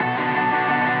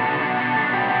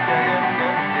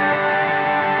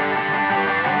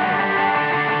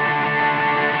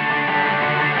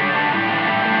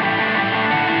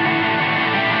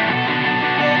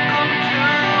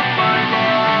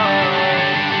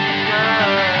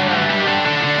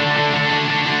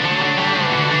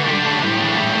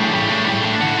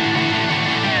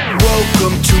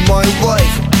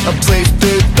place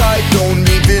that I don't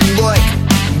even like.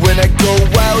 When I go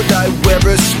out I wear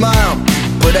a smile,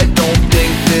 but I don't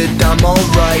think that I'm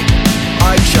alright.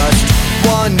 I just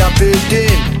wanna fit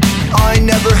in. I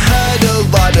never had a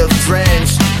lot of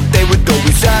friends. They would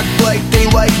always act like they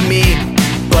like me,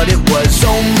 but it was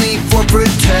only for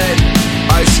pretend.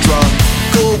 I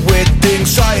struggle with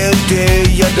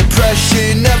anxiety and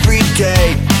depression every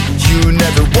day. You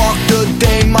never walked a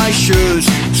day in my shoes,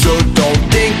 so don't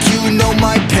think you know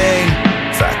my pain.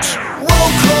 Facts.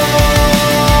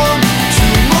 Welcome to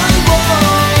my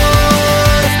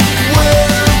life,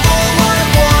 where all I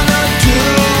wanna do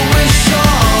is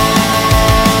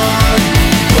shine.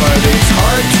 But it's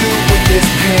hard to with this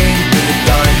pain that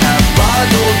I have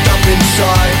bottled up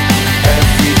inside.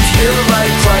 Every tear I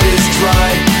cried is dry,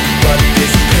 but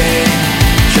this pain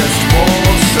just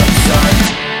won't subside.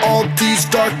 All these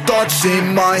dark thoughts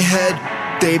in my head,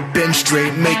 they've been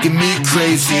straight making me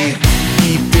crazy.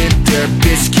 Even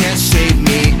therapists can't save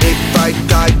me. If I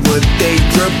died, would they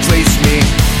replace me?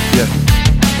 Yeah.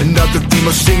 Another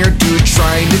female singer, dude,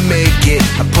 trying to make it.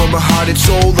 I pour my heart and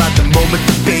soul out the moment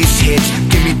the bass hits.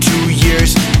 Give me 2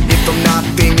 years, if I'm not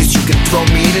famous, you can throw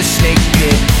me in a snake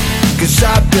pit. Cause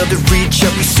I'll be able to reach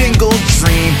every single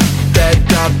dream that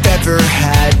I've ever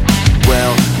had.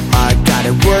 Well, I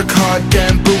gotta work hard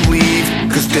and believe,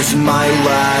 cause this is my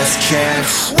last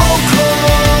chance.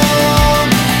 Welcome